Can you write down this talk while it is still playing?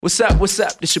What's up?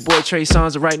 This your boy Trey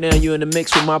Songz, and right now you in the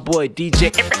mix with my boy DJ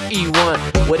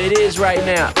E1. What it is right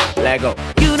now, let go.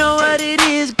 You know what it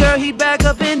is, girl, he back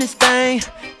up in this thing.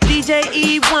 DJ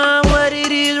E1, what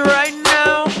it is right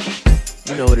now.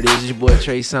 You know what it is, it's your boy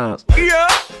Trey Songz. Yeah.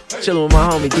 Chillin' with my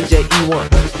homie DJ E1.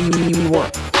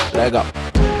 E1, let go.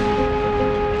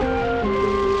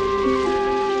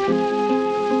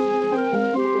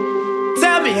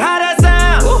 Tell me how that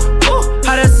sound.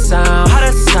 How that sound, how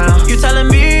that sound. You telling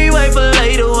me wait for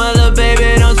later, well,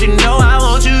 baby, don't you know I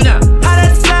want you now? How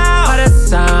that sound, how that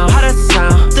sound, how that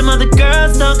sound. Them other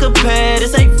girls don't compare,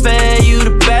 this ain't fair. You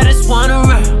the baddest one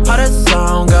around. How that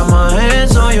sound, got my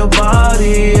hands on your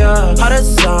body, yeah. How that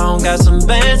sound, got some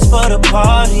bands for the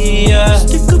party, yeah.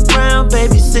 Stick around,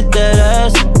 baby, sit that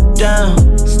ass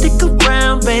down. Stick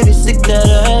around, baby, stick that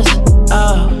ass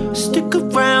out. Stick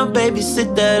around, baby,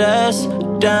 sit that ass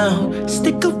down.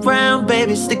 Stick around,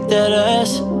 baby, stick that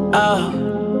ass out.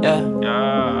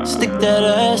 Yeah. Stick that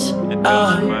ass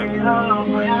out. You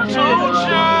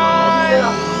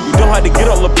don't have to get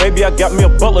up, little baby. I got me a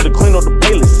butler to clean up the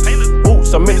playlist.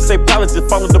 Oops, I meant to say pilots to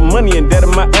follow the money and that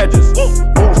in my address. Oops,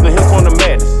 now here on the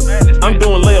madness. I'm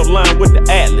doing layup line with the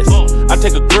Atlas. I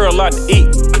take a girl out to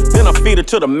eat, then I feed her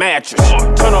to the mattress.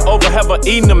 Turn her over, have her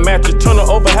eating the mattress. Turn her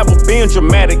over, have her being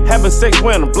dramatic. Having sex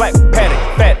wearing a black paddock.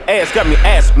 Fat ass got me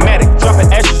asthmatic. Dropping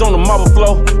ashes on the marble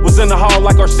floor. Was in the hall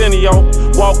like Arsenio.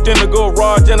 Walked in the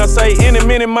garage and I say any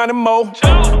minute, money more.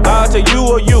 I'll tell you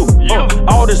or you.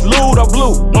 All this loot I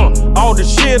blew. All the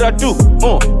shit I do.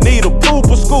 Need a poop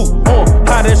or scoop.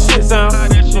 How that shit sound?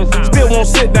 Still won't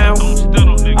sit down.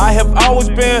 I have always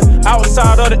been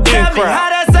outside of the in crowd. How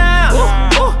that sound?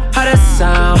 How that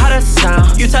sound? How that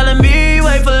sound? You telling me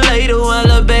wait for later,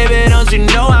 well, baby, don't you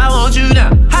know I want you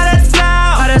now? How that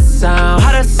sound? How that sound?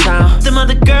 How that sound? Them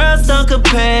other girls don't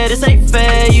compare, this ain't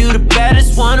fair. You the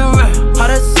baddest one around. How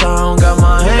that sound? Got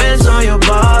my hands on your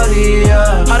body,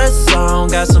 yeah. How that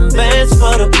sound? Got some bands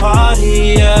for the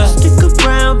party, yeah. Stick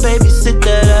around, baby, sit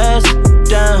that ass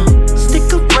down.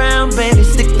 Stick around, baby,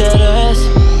 stick that ass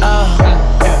out.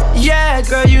 Yeah,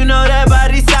 girl, you know that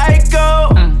body psycho.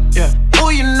 Yeah.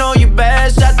 Ooh, you know you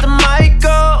bad, shot the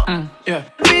Michael. Yeah.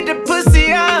 Beat the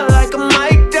pussy out like a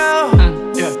mic dough.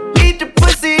 Yeah. Eat the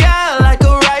pussy out like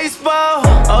a rice bowl.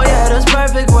 Oh yeah, that's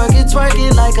perfect, work it, twerk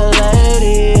it like a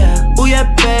lady. Yeah. Ooh yeah,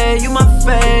 babe, you my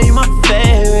fave, you my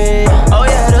favorite. Oh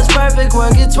yeah, that's perfect,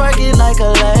 work it, twerk it like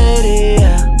a lady.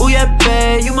 Yeah. Ooh yeah,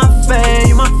 babe, you my fave,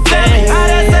 you my favorite. How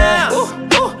that sound?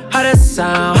 How that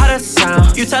sound? How that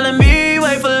sound? You telling me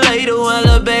wait for later,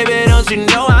 well, baby, don't you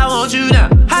know I want you now?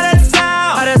 How that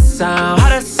sound? How that sound? How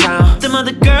that sound? Them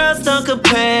other girls don't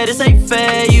compare, this ain't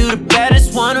fair. You the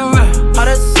baddest one around. How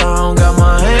that sound? Got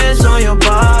my hands on your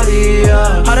body,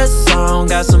 yeah. How that sound?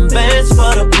 Got some bands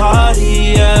for the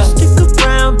party, yeah. Stick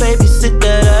around, baby, sit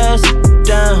that ass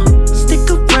down. Stick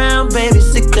around, baby,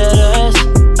 stick that ass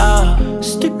out.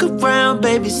 Stick around,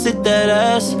 baby, sit that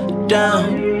ass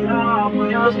down.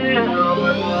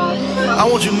 I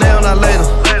want you now, not later.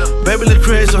 Baby, let's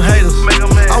create some haters.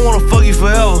 I wanna fuck you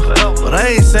forever, but I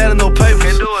ain't signing no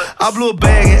papers. I blew a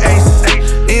bag in Aces,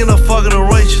 ended up fucking a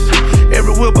waitress.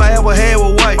 Every whip I ever had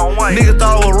was white. Nigga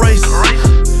thought I was racist.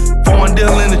 Foreign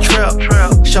deal in the trap.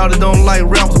 Shawty don't like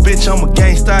rappers, bitch, I'm a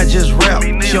gangsta, I just rap.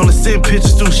 She only send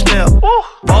pictures through Snap.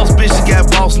 Boss bitches got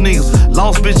boss niggas.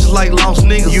 Lost bitches like lost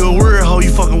niggas. You a weird hoe,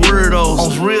 you fucking weirdos.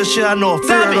 On some real shit, I know a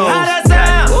fear of those. How that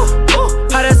sound?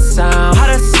 How that sound? How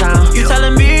that sound? You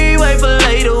telling me wait for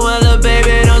later, well,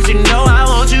 baby, don't you know I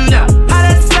want you now? How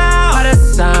that sound? How that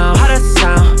sound? How that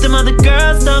sound? Them other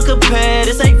girls don't compare,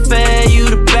 this ain't fair. You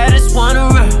the baddest one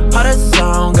around. How that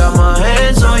sound? Got my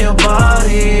hands on your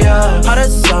body, yeah. How that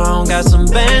sound? Got some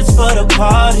bands for the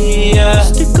party, yeah.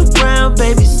 Stick around,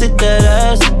 baby, sit that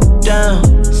ass down.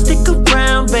 Stick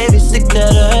around, baby, stick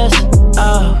that ass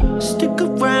out. Stick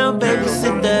around, baby,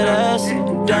 sit that ass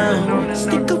down.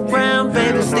 Stick around,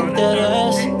 baby, stick that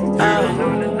ass out.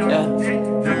 Yeah.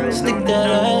 Stick that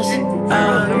ass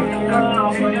out.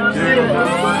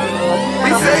 We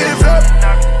say it's up,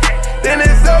 then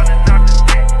it's up.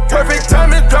 Perfect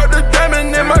timing, drop the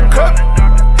diamond in my cup.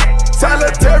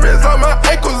 Solitaires on my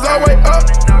ankles, all way up.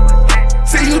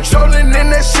 See you trolling in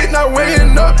that shit, not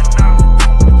weighing up.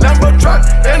 Lambo truck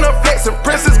and a flexin'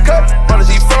 princess cup. On the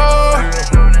G4,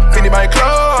 Fendi my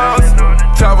clothes.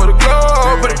 Travel the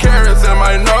globe, put the carrots in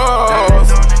my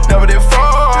nose. Never did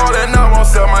fall, and I won't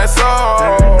sell my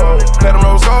soul. Let them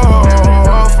rose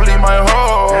off, flee my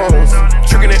hoes.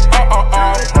 Tricking it,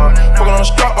 fucking on the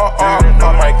straw,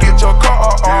 I might get your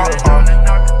car,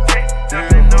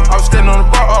 I was standing on the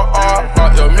bar,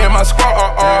 yo, me and my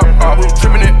squad, we was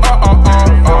tripping it,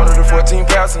 to the 14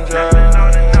 passengers.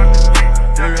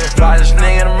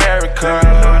 America.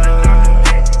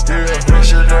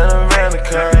 Richer than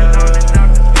America.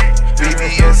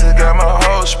 BBS has got my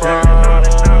whole sprung.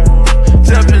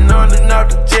 Jumping on and off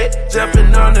the jet,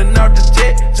 jumping on and off the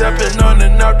jet, jumping on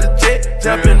and off the jet,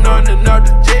 jumping on and off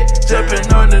the jet,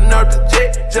 jumping on and off the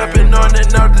jet, jumping on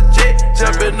and off the jet,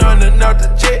 jumping on and off the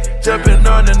jet, jumping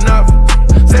on and off.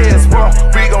 Say it's wrong,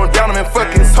 we gon' down them in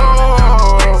fucking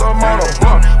songs. I'm on a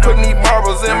bump, putting these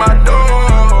marbles in my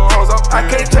doors. I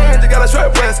can't change, I got a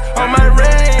strap west on my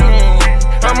ring.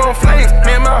 I'm on flames,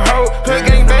 me and my hoe, hood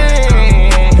gang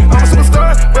bang. I'm a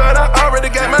superstar, but I already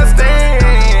got my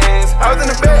stance. I was in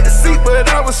the back seat, but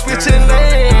I was switching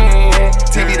lanes.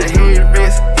 TV to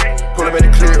headrest, pull up at the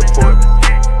clear report.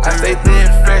 I stay thin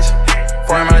fresh,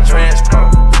 for my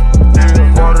transport.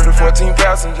 Water to 14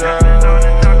 passengers.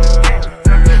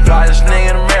 Flyest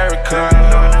nigga in America.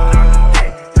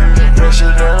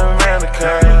 Richer than America.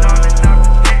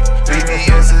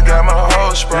 BBS has got my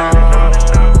whole sprung.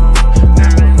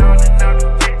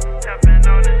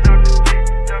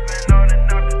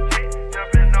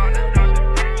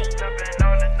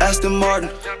 Aston Martin,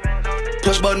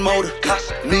 push button motor,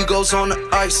 Migos on the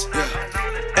ice,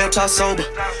 anti-sober,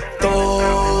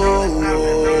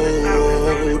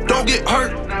 don't get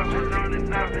hurt,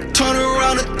 turn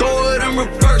around and throw it in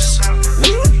reverse,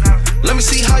 let me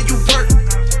see how you work,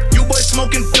 you boys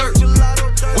smoking dirt,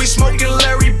 we smoking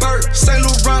Larry Bird, St.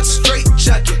 Laurent straight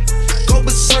jacket, go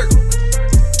berserk,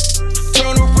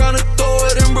 turn around and throw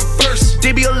it in reverse,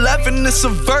 DB11 is a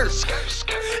verse,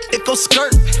 it go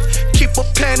skirt. Keep a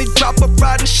panty, drop a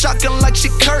riding shotgun like she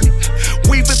Curry.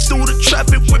 Weaving through the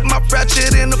traffic with my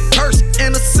ratchet in a purse.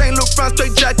 In a St. Laurent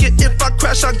straight jacket, if I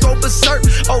crash, I go berserk.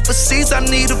 Overseas, I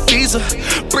need a visa.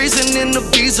 Breezing in the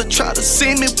visa, try to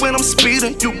see me when I'm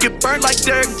speeding. You get burnt like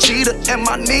Derek Jeter. And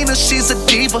my Nina, she's a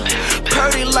diva.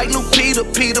 Purdy like new Peter.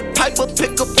 Peter Piper,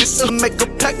 pick up this and make her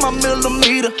pack my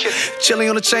millimeter. Chilling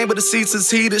on the chain, but the seats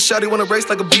is heated. Shawty wanna race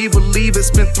like a beaver, leave it.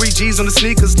 Spent 3 G's on the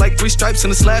sneakers, like 3 stripes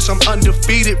in the slash, I'm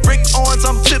undefeated. Rick Owens,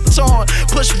 I'm tiptoeing.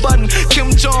 Push button,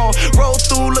 Kim Jong. Roll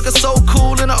through, looking so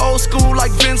cool in the old school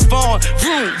like Vince Vaughn.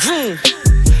 Vroom, vroom.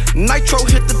 Nitro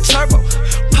hit the turbo.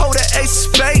 Pull the ace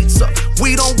spades up.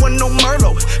 We don't want no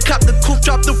Merlot. Cop the coupe,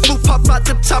 drop the roof, pop out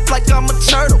the top like I'm a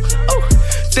turtle. Oh,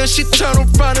 then she turn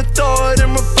around and throw it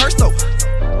in reverse though.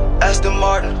 Aston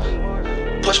Martin,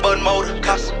 push button motor.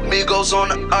 Migos on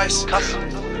the ice,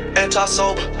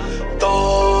 anti-sober.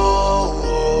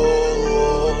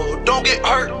 Don't get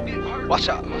hurt. Watch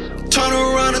out. Turn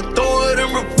around and throw it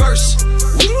in reverse.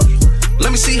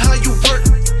 Let me see how you work.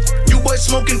 You boys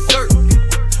smoking dirt.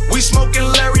 We smoking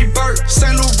Larry Bird.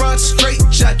 St. Laurent straight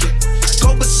jacket.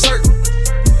 Go berserk.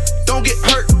 Don't get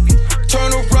hurt.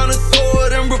 Turn around and throw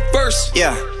it in reverse.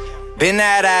 Yeah. Bend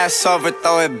that ass over,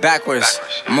 throw it backwards.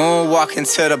 Moonwalk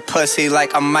into the pussy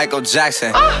like I'm Michael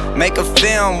Jackson. Make a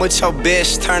film with your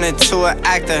bitch, turn into an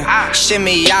actor.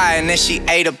 Shimmy eye and then she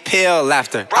ate a pill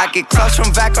after. I get clothes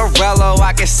from Vaccarello,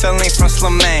 I get ceilings from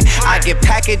Slimane. I get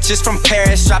packages from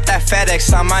Paris, drop that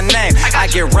FedEx on my name. I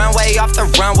get runway off the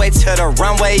runway to the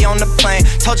runway on the plane.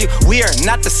 Told you we are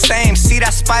not the same. See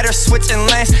that spider switching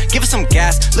lanes? Give us some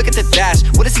gas, look at the dash.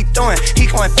 What is he doing? He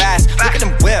going fast. Look at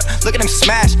him whip, look at him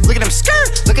smash, look at him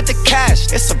skirt, look at the cash.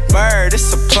 It's a bird,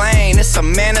 it's a plane, it's a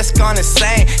man that's gone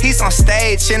insane. He's on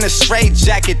stage in a straight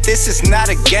jacket, this is not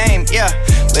a game, yeah.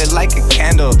 Lit like a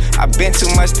candle, I've been too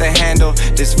much to handle.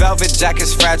 This velvet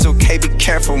jacket's fragile, okay, be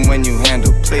careful when you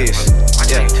handle, please.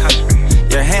 Yeah.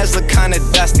 Your hands look kinda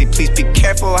dusty, please be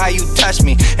careful how you touch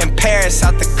me. In Paris,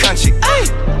 out the country, ay!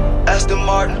 Aston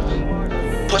Martin,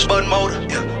 push button motor,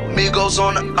 Migos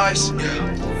on the ice,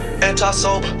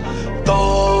 anti-sober.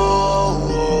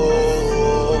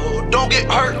 Don't get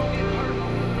hurt.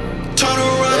 Turn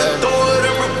around and throw it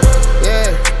in reverse.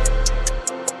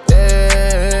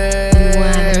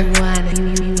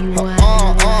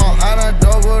 I done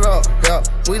doubled up. Yeah,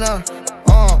 we done.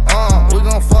 We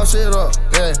gon' fuck shit up.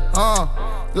 Yeah,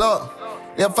 look.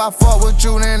 If I fuck with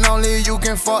you, then only you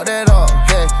can fuck that up.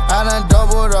 Yeah, I done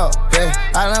doubled up. Yeah,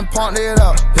 I done pumped it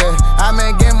up. Yeah, I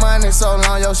been getting money so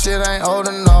long, your shit ain't old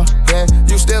enough. Yeah,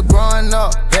 you still growing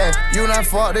up. Yeah, you done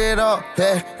fucked it up.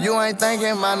 Yeah, you ain't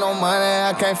thinking about no money.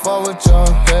 I can't fuck with you.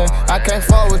 Yeah, I can't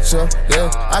fuck with you.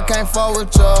 Yeah, I can't fuck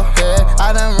with you. Yeah,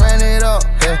 I done ran it up.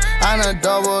 Yeah, I done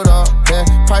doubled up. Yeah,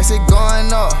 price it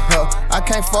going up. I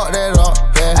can't fuck that up.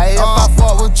 Yeah, hey, if I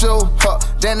fuck with you,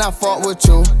 then I fuck with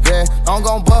you. Yeah, I'm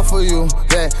gon' bust up for you,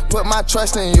 yeah. Put my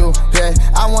trust in you, yeah.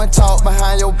 I won't talk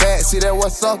behind your back, see that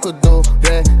what sucker do,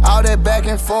 yeah. All that back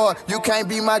and forth, you can't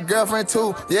be my girlfriend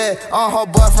too, yeah. I'm her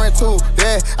boyfriend too,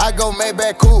 yeah. I go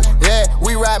Maybach coupe, yeah.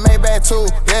 We ride Maybach too,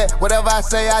 yeah. Whatever I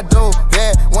say I do,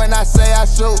 yeah. When I say I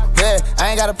shoot, yeah. I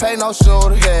ain't gotta pay no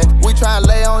shooter, yeah. We tryna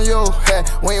lay on you, yeah.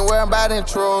 We ain't worried about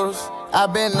intruders. I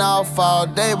been off all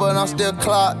day, but I'm still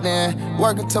clocked in.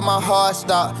 Working till my heart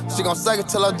stop. She gon' suck it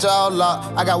till her jaw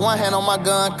lock. I got one hand on my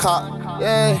gun cock.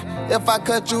 Yeah, if I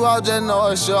cut you off, just know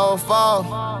it's your fault.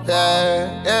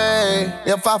 Yeah, yeah.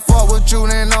 If I fuck with you,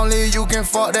 then only you can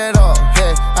fuck that up.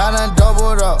 Yeah, I done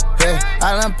doubled up. Yeah,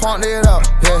 I done pumped it up.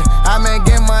 Yeah, I been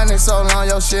getting money so long,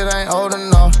 your shit ain't old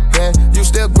enough. Yeah, you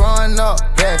still growing up.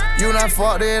 Yeah, you done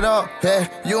fucked it up. Yeah,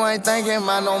 you ain't thinking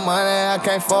about no money. I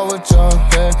can't fuck with you.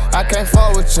 Yeah, I can't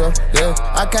fuck with you. Yeah,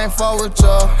 I can't fuck with you.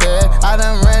 Yeah, I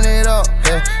done ran it up.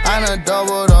 Yeah, I done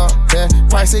doubled up. Yeah,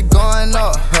 price it going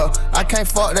up. I can't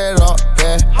fuck that up.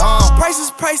 Yeah,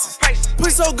 prices.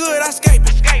 Pussy so good, I escape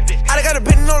it. I done got a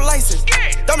pen, no license.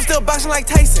 I'm still boxing like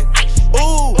Tyson.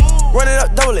 Ooh, run it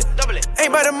up, double it.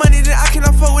 Ain't by the money, then I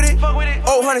cannot fuck with it.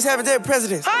 Old hunters having dead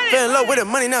presidents. Fell in love with the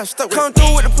money, now stuck with it. Come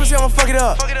through with the pussy, I'ma fuck it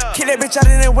up. Kick that bitch out,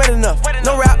 it ain't wet enough.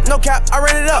 No rap, no cap, I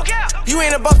ran it up. You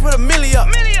ain't a boss, put a milli up.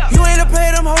 You ain't a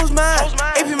player, them hoes mine.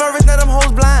 AP my wrist, now them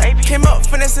hoes blind. Came up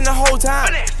finessing the whole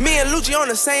time. Me and Lucci on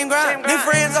the same grind. Them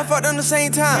friends, I fucked them the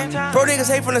same time. Bro niggas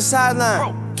hate from the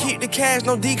sideline. Keep the cash,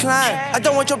 no decline. I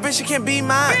don't want your bitch, she can't be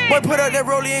mine. Boy, put up that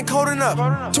rollie, ain't cold enough.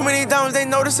 Too many diamonds, they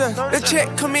notice us. The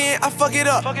check come in, I fuck it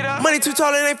up. Money too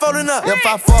tall, it ain't folding up. If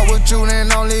I fuck with you,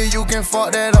 then only you can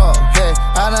fuck that up. Yeah,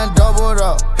 I done doubled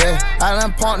up. Yeah, I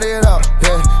done pumped it up.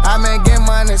 Yeah, I been getting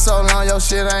money so long, your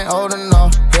shit ain't old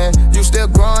enough. Yeah, you still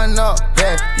growing up.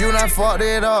 Yeah, you done fucked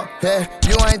it up. Yeah,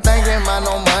 you ain't thinking about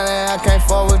no money. I can't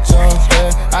fuck with you.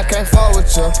 Yeah, I can't fuck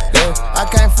with you. Yeah, I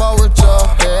can't fuck with you.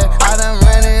 Yeah, I done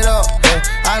ran it up. Yeah,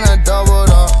 I done doubled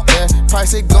up. Yeah,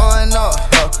 price it going up.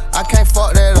 I can't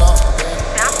fuck that up.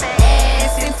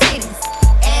 Ass and titties,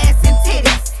 ass and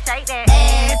titties,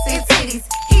 ass and titties.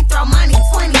 He throw money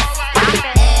 20.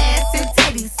 Ass and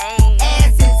titties,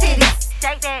 ass and titties,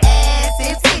 ass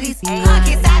and titties. Come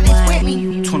get savage with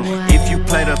me. If you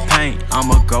play the paint,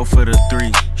 I'ma go for the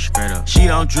 3. Straight up. She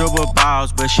don't dribble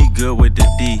balls, but she good with the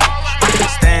D.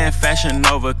 Stay in Fashion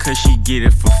Nova, cause she get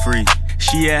it for free.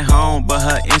 She at home, but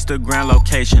her Instagram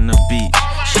location the beach.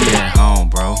 She at home,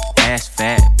 bro. Ass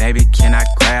fat, baby, can I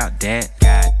grab that?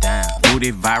 Goddamn.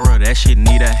 Booty viral, that shit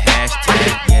need a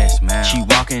hashtag. Yes, man. She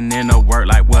walking into work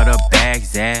like where the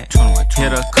bag's at.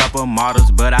 Hit a couple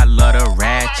models, but I love the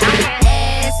ratchet.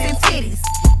 Ass and titties,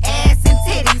 ass and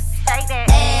titties,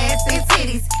 ass and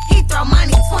titties. He throw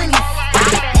money 20.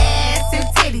 Ass and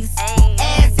titties,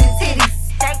 ass and titties,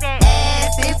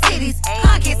 ass and titties.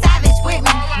 Come get savage with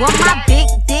me. Want my big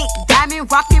dick,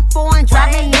 diamond rockin' foreign,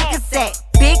 driving niggas at.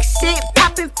 Big shit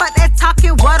poppin', fuck that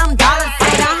talkin', what them dollars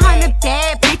at. 100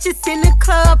 bad bitches in the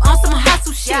club on some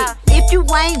hustle shit. If you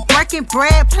ain't breaking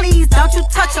bread, please don't you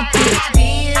touch a bitch.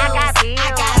 Bills, I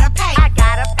gotta pay.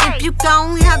 If you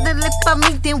gon' have to live for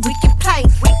me, then we can play.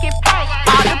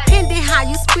 All depending how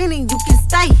you spendin', you can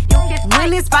stay.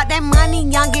 When it's about that money,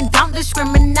 youngin', don't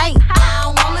discriminate. I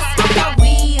don't wanna smoke your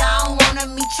weed, I don't wanna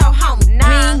meet your homie. You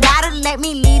ain't gotta let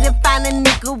me lead and find a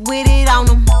nigga with it on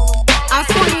him. I'm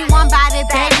 21 by the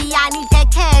baby, I need that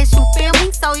cash, you feel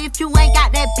me? So if you ain't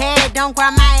got that bag, don't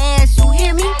grab my ass, you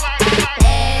hear me?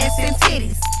 Ass and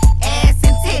titties, ass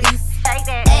and titties,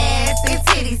 ass and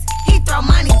titties. He throw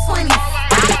money 20.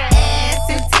 Ass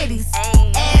and titties,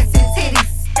 ass and titties,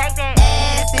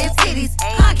 ass and titties.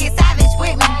 Come get savage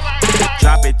with me.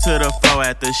 Drop it to the floor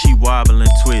after she wobble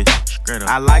and twist.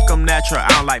 I like them natural, I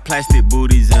don't like plastic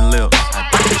booties and lips.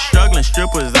 Struggling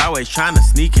strippers always trying to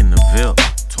sneak in the Ville.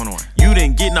 21. You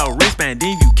didn't get no wristband,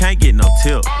 then you can't get no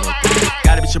tip.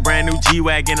 Got a bitch a brand new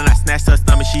G-Wagon and I snatched her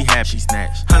stomach, she happy. She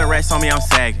snatched 100 racks on me, I'm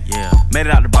sagging. Yeah, made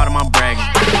it out the bottom, I'm bragging.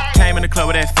 Came in the club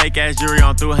with that fake ass jewelry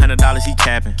on, threw $100, he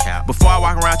capping. Before I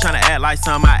walk around trying to act like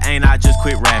something I ain't, I just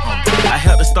quit rapping. I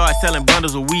helped her start selling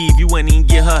bundles of weave, you wouldn't even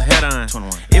get her head on.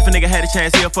 21. If a nigga had a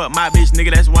chance, he'll fuck my bitch,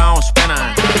 nigga, that's why I don't spend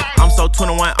on. I'm so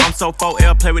 21, I'm so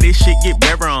 4L, play with this shit, get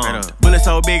better on. Bullet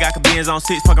so big, I could be in zone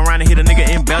 6, fuck around and hit a nigga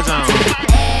in Belgium.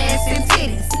 Ass and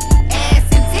titties, ass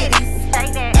and titties,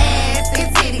 ass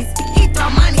and titties. He throw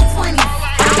money 20.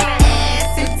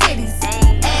 Ass and titties,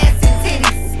 ass and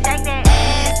titties,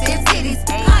 ass and titties.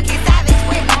 Come get savage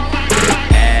with me.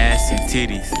 Ass and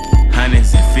titties,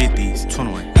 hundreds and 50s.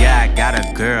 21. Yeah, I got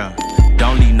a girl,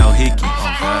 don't need no hickeys.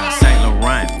 Saint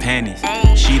Laurent panties,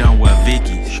 she don't wear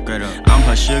Vickies. I'm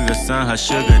her sugar son, her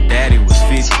sugar daddy was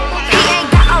 50. He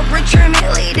ain't got a rich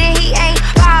Millie, then he ain't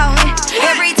ball.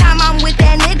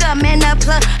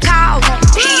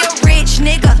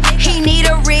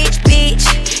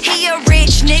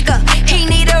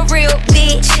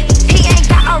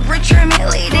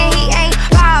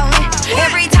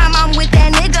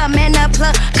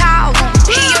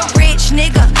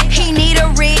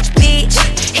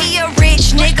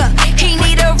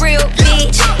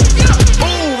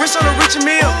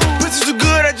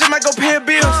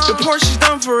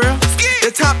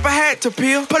 had to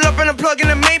peel. Pull up in the plug in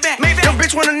the Maybach. Them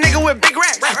bitch want a nigga with big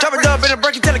racks. Drop a dub in a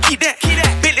Birkin, tell her keep that.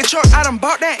 Bentley truck, I done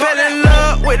bought that. Fell in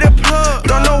love with the plug.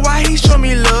 Don't know why he show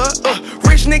me love.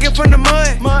 Rich nigga from the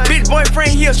mud. Bitch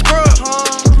boyfriend, he a scrub.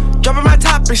 Dropping my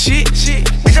top and shit.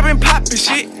 Bitch, I been poppin'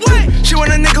 shit. She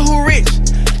want a nigga who rich.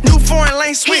 New foreign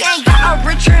lane switch. He ain't got a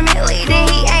rich Millie, then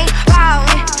he ain't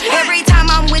ballin'. Every time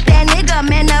I'm with that nigga,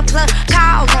 man, the plug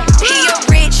callin'. He a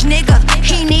rich nigga,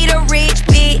 he need a rich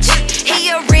bitch.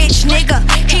 He a rich nigga,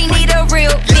 he need a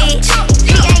real bitch.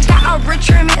 He ain't got a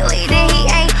rich Millie, then he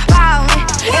ain't ballin'.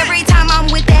 Every time I'm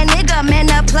with that nigga, man,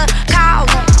 the plug callin'.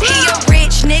 He a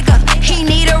rich nigga, he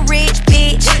need a rich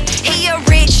bitch. He a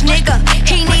rich nigga,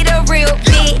 he need a real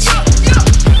bitch.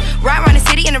 Ride around the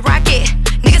city in a rocket.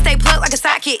 Niggas stay plugged like a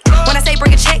sidekick. When I say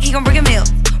bring a check, he gon' bring a meal.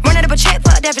 Running up a check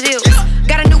for daffodils.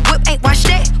 Got a new whip, ain't washed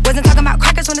that. Wasn't talking about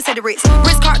crackers when I said the Ritz.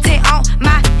 Wrist cartel on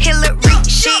my Hillary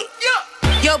shit.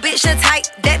 Yo bitch the type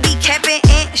that be capping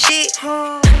and shit.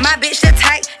 My bitch the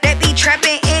type that be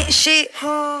trapping and shit.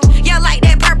 Y'all like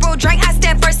that purple drink? I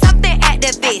stand for something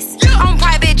activist. On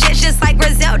private jets just like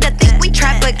Griselda, think we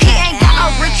trap a kid. He ain't got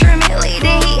a richer Millie,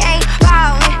 then he ain't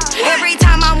ballin'. Every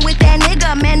time I'm with that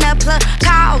nigga, man, the plug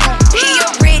callin'. He a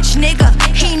rich nigga,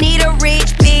 he need a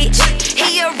rich bitch.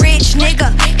 He a rich nigga,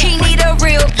 he need a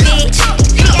real bitch.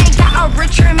 He ain't got a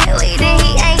richer Millie, then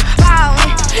he ain't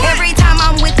ballin'. Every time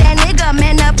I'm with that nigga,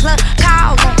 man, the plug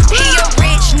callin'. He a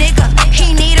rich nigga,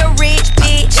 he need a rich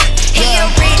bitch. He a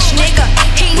rich nigga,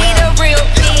 he need a real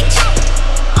bitch.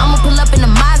 I'ma pull up in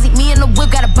the Mozzie, me and the whip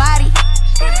got a body.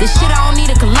 This shit I don't need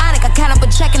a colonic, I count up a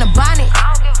check in a bonnet.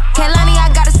 Karlae, I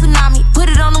got a tsunami, put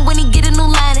it on him when he get a new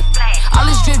line. All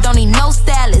this drip don't need no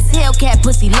stylist, Hellcat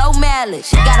pussy low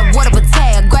mileage. Got a water but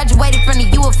tag, graduated from the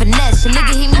U of finesse. Your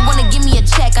nigga hit me, wanna give me a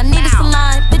check, I need a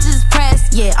salon, bitches is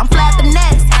pressed. Yeah, I'm fly at the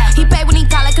nest, he pay when he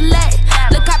call it collect.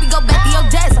 Look, copy, go back to your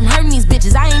desk, I'm hurting these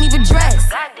bitches, I ain't even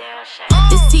dressed.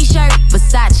 This t-shirt,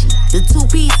 Versace, the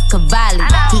two-piece, Cavalli.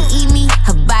 He eat me,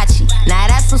 hibachi, now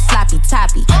that's so sloppy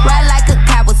toppy. Ride like a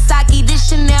Kawasaki,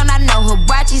 this Chanel, I know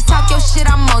Hirachis. Talk your shit,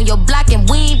 I'm on your block and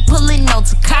we ain't pulling no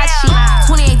Takashi.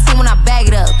 2018 when I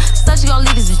bag it up, stuff she gon'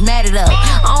 leave this bitch mad at up.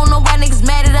 I don't know why niggas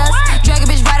mad at us, drag a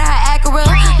bitch right at her Acura.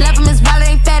 Left him his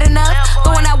wallet ain't fat enough,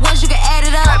 throwing out once you can add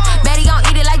it up. Betty gon'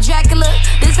 eat it like Dracula,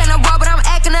 this ain't no raw but I'm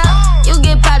acting up. You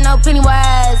get popped, no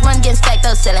Pennywise, money getting stacked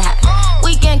up, selling hot.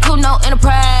 Weekend cool, no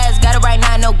enterprise, got it right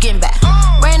now, no getting back.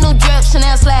 Brand new drip,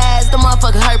 Chanel slides, the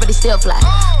motherfucker hurt but he still fly.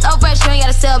 So fresh, you ain't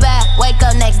gotta sell back, wake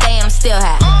up next day, I'm still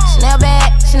high. Chanel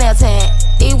bag, Chanel tag,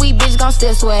 these weak bitch gon'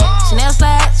 still sweat. Chanel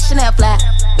slides, Chanel fly,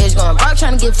 bitch going broke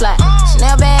tryna get fly.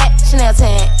 Chanel bag, Chanel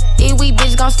tag, these weak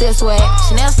bitch gon' still sweat.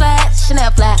 Chanel slides,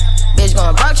 Chanel fly, bitch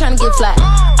going broke tryna get fly.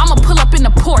 I'ma pull up in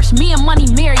the Porsche, me and money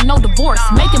married, no divorce.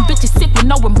 Making bitches sick with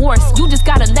no remorse, you just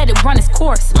gotta let it run its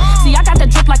course. See, I got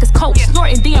that drip like it's coke,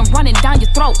 snorting then running down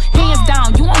your throat. Hands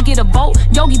down, you won't get a vote.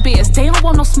 Yogi Bears, they don't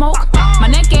want no smoke. My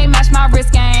neck game match my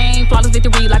wrist game, flawless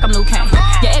victory like I'm Liu Kang.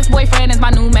 Your ex-boyfriend is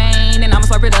my new main, and I'ma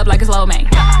slurp it up like it's low main.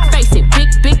 Face it,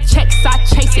 big checks, I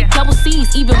chase it. Double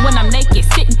C's even when I'm naked,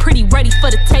 sitting pretty ready for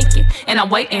the taking, and I'm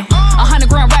waiting. 100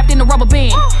 grand wrapped in a rubber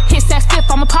band, hits that fifth,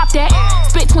 I'ma pop that.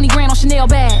 Spent 20 grand on Chanel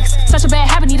bags, such a bad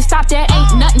habit, need to stop that.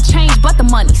 Ain't nothing changed but the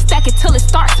money, stack it till it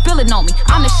starts spilling on me.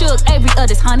 I'm the Suge Avery of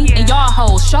this honey, and y'all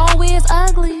hoes show is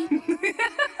ugly.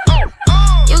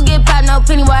 You get popped, no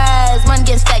Pennywise, money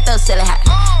getting stacked up, selling hot.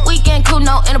 Weekend cool,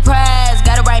 no enterprise,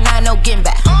 got it right now, no getting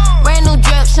back. Brand new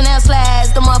drip, Chanel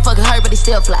slides, the motherfucker hurt but he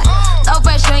still fly. So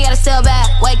fresh, you ain't gotta sell back,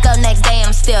 wake up next day,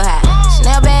 I'm still high.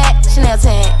 Chanel bag, Chanel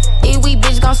tag, these weak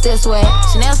bitch gon' still sweat.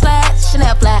 Chanel slides,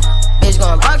 Chanel fly, bitch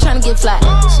going broke tryna get fly.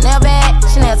 Chanel bag,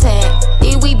 Chanel tag,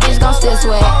 these weak bitch gon' still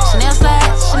sweat. Chanel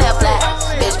slides, Chanel fly,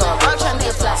 bitch going broke tryna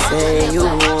get fly. Say you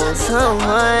want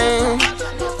someone,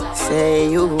 say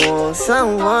you want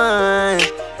someone,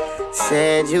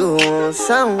 said you want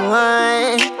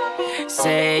someone.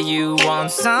 Say you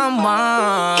want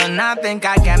someone. I think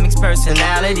I got mixed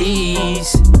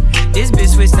personalities. This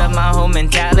bitch switched up my whole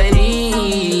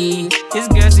mentality. This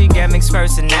girl, she got mixed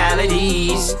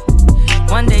personalities.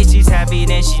 One day she's happy,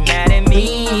 then she's mad at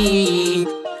me.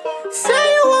 Say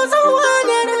you want someone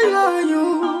that'll love you,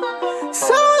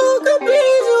 someone who can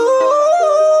please you,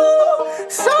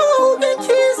 someone who can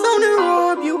kiss on and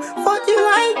rub you. Fuck you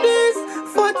like this,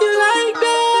 fuck you like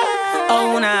that.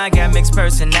 Oh, now I got mixed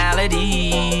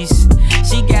personalities.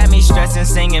 She got me stressing,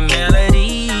 singing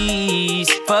melodies.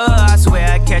 For I swear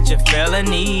I catch a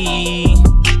felony.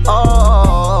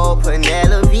 Oh,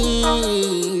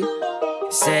 Penelope.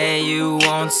 Say you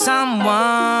want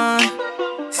someone.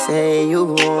 Say you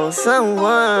want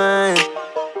someone.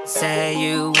 Say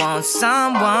you want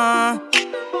someone.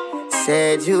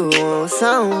 said you want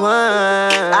someone.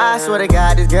 I swear to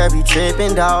God, this girl be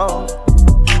trippin', dawg.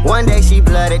 One day she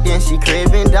blooded, then she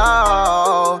crippin',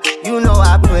 dawg. You know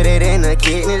I put it in her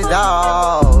kidneys,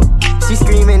 dawg. She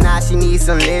screaming now, she needs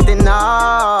some lifting,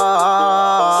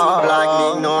 dawg. She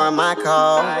blocking, ignoring my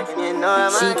call.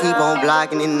 She keep on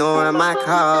blocking, ignoring my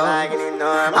call.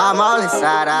 I'm all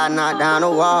inside, I knock down the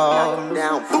wall.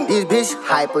 This bitch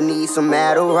hyper needs some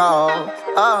Adderall.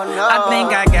 Oh no. I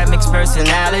think I got mixed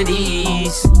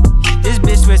personalities. This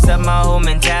bitch twists up my whole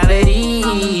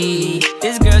mentality.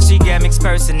 This girl, she got mixed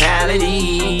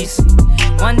personalities.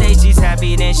 One day she's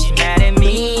happy, then she's mad at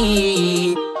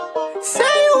me. Say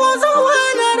you want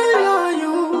someone that'll love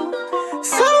you,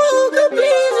 someone who can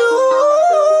please you,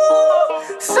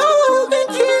 someone who can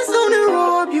kiss on and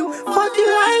rob you. Fuck you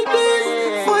like this,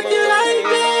 fuck you like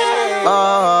that.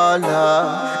 Oh love,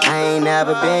 I ain't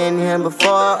never been here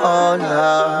before. Oh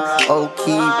love, oh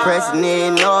keep pressing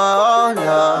it. Oh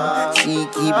love, she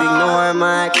keep ignoring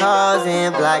my calls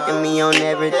and blocking me on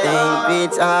everything,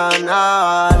 bitch. Oh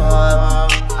no,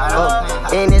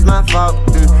 and it's my fault.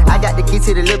 I got the key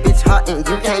to the little bitch heart and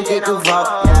you can't get the vault.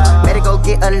 Better go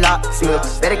get a lock,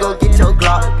 better go get your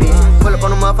Glock, bitch. Pull up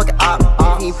on the motherfucking op.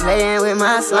 If he playing with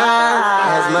my slime,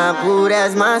 that's my boo,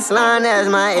 that's my slime, that's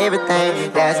my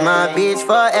everything. That's my bitch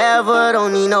forever,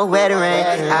 don't need no wedding ring.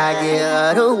 I give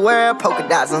her the world, polka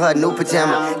dots on her new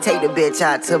pajama. Take the bitch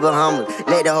out to Bahamas,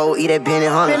 let the hoe eat that Benny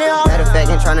Hunter. Matter of fact,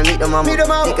 ain't tryna meet the mama. Take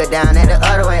her down at the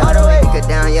other way. Take her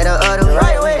down, yeah, the other way.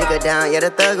 Take her down, yeah, the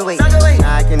thug away.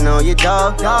 Knocking on your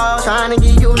dog, tryna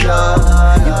give you love.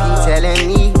 You keep telling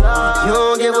me you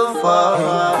don't give a fuck.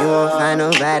 You won't find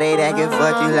nobody that can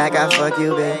fuck you like I fuck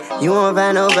you, babe. You won't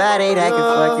find nobody that can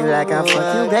fuck you like I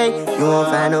fuck you, babe. You won't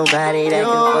find nobody that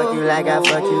can fuck you like I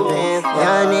fuck you, babe.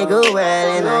 Young nigga well,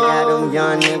 and I got them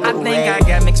young nigga well. I think I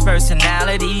got mixed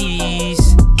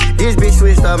personalities. This bitch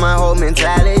switched up my whole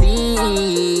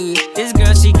mentality. This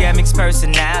girl, she got mixed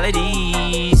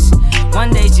personalities. One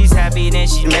day she's happy, then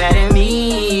she's mad at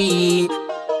me.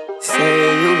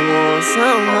 Say you want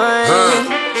someone.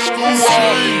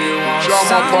 Say you want Shout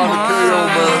my partner KO,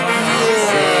 man.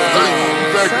 Hey,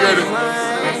 back at it.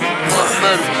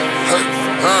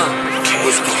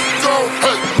 Let's go.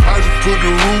 Hey, I just put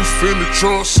the roof in the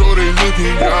trunk so they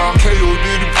looking, y'all. KO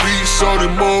did the beat, so they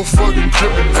motherfucking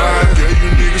drippin'. I gave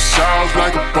you niggas sauce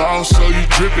like a boss, so you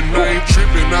drippin'. I ain't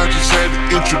trippin', I just had to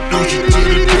introduce you to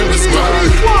the business.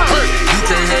 Hey, you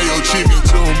can't have your chicken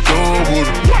till I'm done with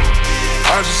it.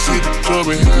 I just hit the club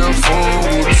and have fun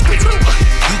with it.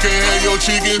 You can't have your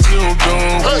chicken till I'm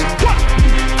done with it.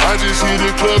 I just hit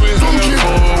the club and have fun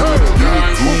with it.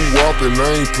 Grew up and I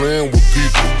ain't playing with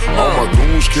people. All my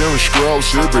goons carrying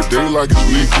scraps every day like it's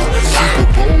legal. Super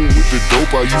Bowl with the dope,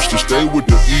 I used to stay with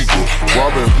the eagle.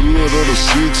 Robin Hood of the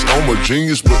 6, I'm a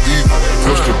genius but evil.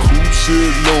 Cause the crew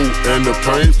said no and the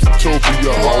paint utopia.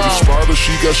 All the spiders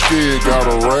she got scared, got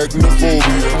arachnophobia.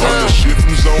 I'm the shit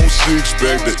from Zone 6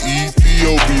 back to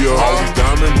Ethiopia. All these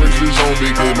diamond bracelets on me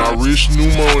gave my wrist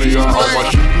pneumonia. All my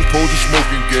shooters posted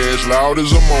smoking gas, loud as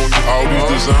ammonia. All these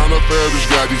designer fabrics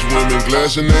got these women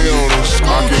glassing they on us.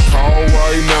 I can call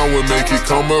right now and make it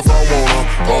come if I wanna.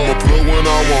 I'ma plug when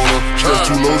I wanna. Stress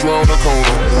too lows round the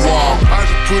corner. Wow, I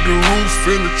just put the roof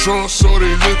in the trunk so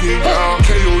they looking, y'all.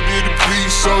 KO did the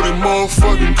beat, so they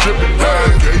motherfucking drippin'.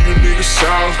 I gave you niggas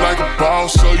sauce like a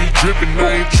boss, so you drippin'.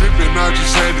 I ain't trippin', I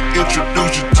just had to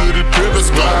introduce you to the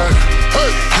business. Hey,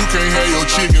 you can't have your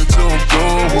chicken till I'm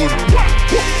done with it.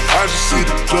 I just hit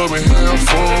the club and have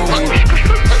fun with it.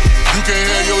 You can't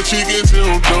have your chicken till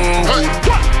I'm done with it.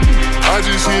 I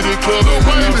just hit the club and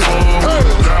have fun with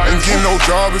it. Ain't get no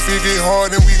job if it get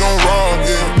hard, then we gon' rob,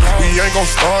 yeah. We ain't gon'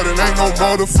 start, it ain't no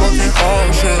motherfucking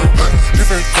option.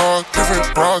 Different car, different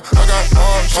block, I got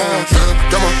options, yeah.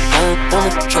 Got my own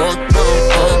on the truck,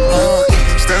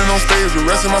 standing on stage, the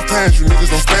rest of my pants, you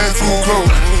niggas don't stand too close.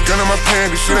 Gun in my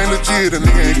pants, this shit ain't legit, a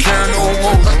nigga ain't carrying no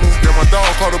more. Got my dog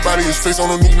caught the body, his face on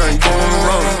the knee, now ain't going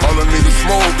around. All the niggas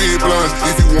smoke, big blunts,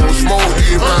 if you want smoke,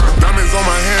 big blind. Diamonds on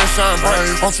my hand, shine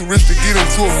bright, I'm too rich to get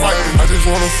into a fight. I just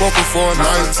wanna fuck her for a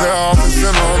night, tear off and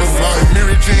send her on the flight.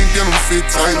 Mary Jean, get them fit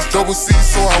tight, double C,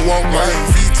 so I walk light.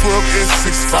 V12,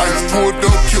 S6 fights, pulled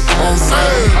up, killed them on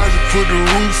sight. I just put the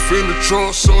roof in the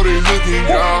trunk, so they looking,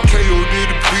 y'all. KO did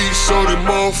the beat, so they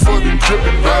motherfucking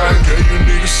drippin'. I gave you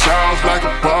niggas sauce like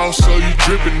a boss, so you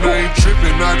drippin'. I ain't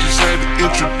trippin', I just had to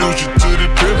introduce you to the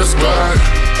business.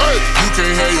 Hey, you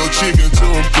can't have your chicken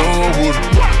till I'm done with it.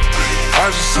 I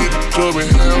just hit the club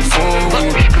and have fun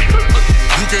with it.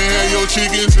 You can't have your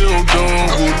chicken till I'm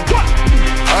done with it.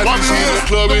 I just hit the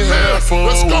club and have fun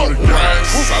with it.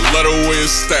 I let her wear a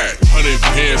stack, 100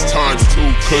 bands times 2,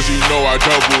 cause you know I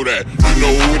double that. You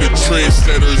know we the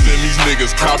trendsetters and these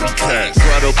niggas copycats.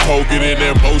 Try to poke it in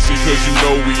that motion, cause you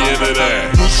know we into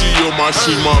that. Lucci on my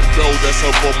shit, my belt, that's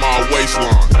up on my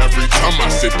waistline. Every time I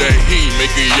sit that heat,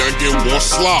 make a youngin' want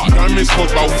slide. Diamonds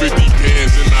cost about 50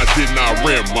 bands and I did not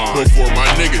rent mine. But for my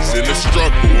niggas in the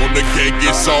struggle, on the gate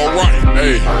gets alright.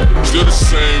 Hey, still the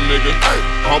same nigga.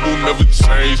 Humble never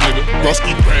change, nigga.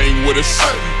 Rusky bang with us.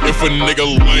 If a nigga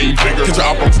lame bigger, cause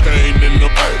I'm staying in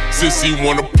the since he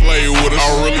wanna play with us. I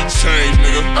really changed,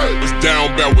 nigga. Was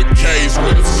down bad with K's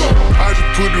with us. I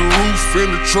just put the roof in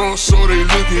the trunk so they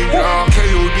lookin', y'all.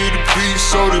 KO did the beat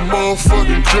so they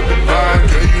motherfucking drippin'. I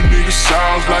gave you niggas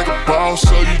sounds like a ball,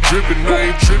 so you drippin'. I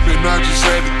ain't trippin', I just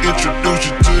had to introduce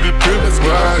you to the business,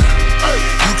 right?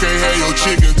 You can't have your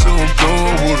chick until I'm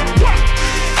done with her.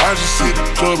 I just hit the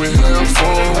club and have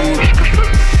fun with it.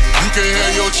 You can't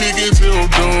have your chick until I'm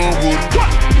done with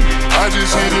it. I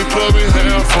just hit the club and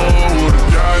have fun with it.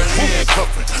 Y'all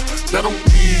handcuffin', that don't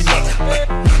mean nothing.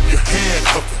 Your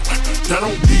handcuffin', that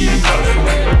don't mean nothing.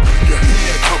 Your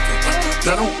handcuffin',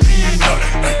 that don't mean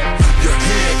nothing. Your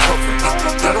handcuffin',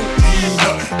 that don't mean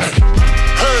nothing.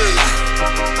 Hey,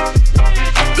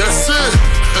 that's it.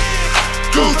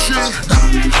 Gucci,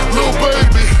 little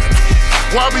baby.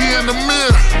 Why be in the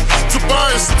mirror?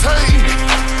 Tobias Tate,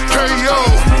 KO,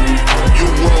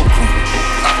 you're welcome.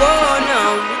 Go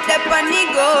now, step on the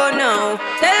go now.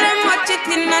 Tell them watch it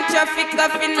in the traffic, I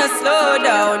finna slow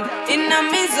down. In a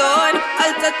me zone,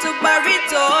 alter to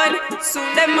baritone.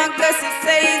 Soon them a gossip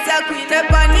say it's a queen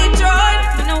up on the throne.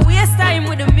 You know waste time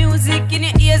with the music in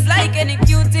your ears like any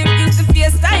Q-tip. Use the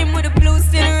face time with the blues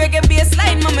still reggae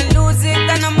bassline, mama lose it.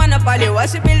 And I'm on a poly,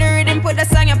 wash it, build the rhythm, put the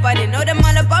song up on it. Know them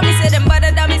all about me, say them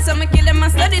bother than me, so me kill them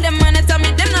and study them. And they tell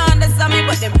me them not understand me,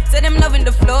 but them say them loving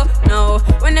the flow. No,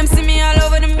 when them see me all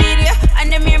over the media,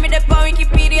 and them hear me the on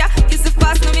Wikipedia. Used to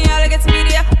fast, now me all get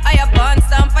speedier. I a bond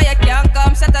stamp, fire can't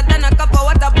come. Shatter than a cup of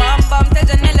water, bomb bomb. Tell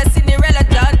Janella, Cinderella,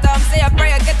 John Tom. Say a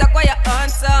prayer, get a quiet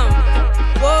answer.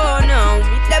 Go now,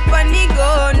 me step on the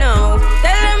go now.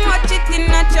 Tell them watch it in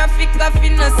the traffic, I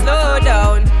finna slow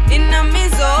down. In a me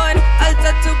zone,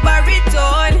 alter to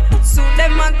baritone. Soon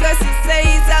them a gossip say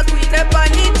it's a queen up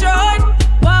on the throne.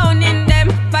 Wound in them,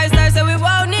 5 stars so we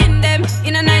wound in them.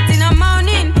 In a night in a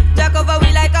morning, jack over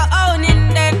we like a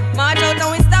owning them. March out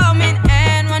and we storming,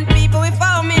 and one people we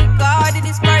foaming. God in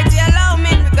this party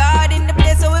allowing, we God in the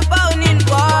place so we bounding,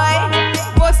 boy.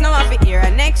 Post now off it here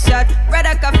a next shot,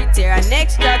 brother coffee tear a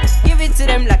next track. Give it to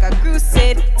them like a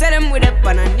crusade, tell them we up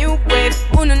on a new wave.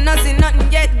 Who know nothing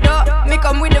yet though, me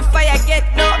come with the fire get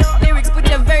low. Lyrics put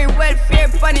you very well fair,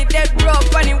 funny dead bro,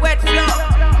 funny wet flow.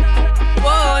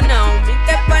 Whoa now, me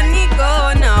step on the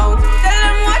go now. Tell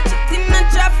them watch it in the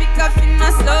traffic, I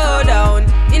finna slow down.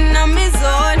 In a me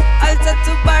zone, alter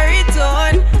to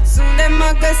baritone. Soon them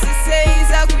a gossip say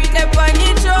it's a queen up on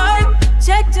the throne.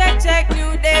 Check, check, check,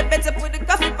 new day, better put the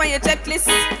coffee on your checklist.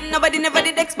 Nobody never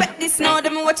did expect this, now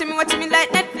them watching me like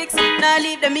Netflix. Now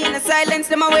leave them in the silence,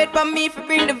 them a wait for me for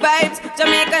bring the vibes.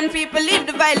 Jamaican people leave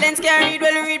the violence, can't read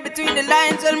well, read between the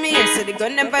lines. Tell me here, so they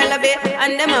gun them pile of it,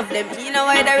 and them of them in a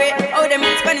wider rate. Oh, them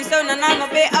in Spanish town and I'm a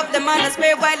bit of them on a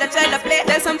spray while a child a play.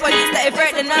 Tell some police that if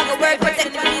hurt, then I go work, protect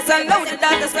the peace and load the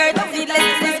daughter skirt. Needless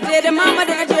to display the mama,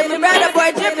 then I drip, my brother boy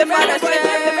drip, the father strip,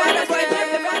 the father strip.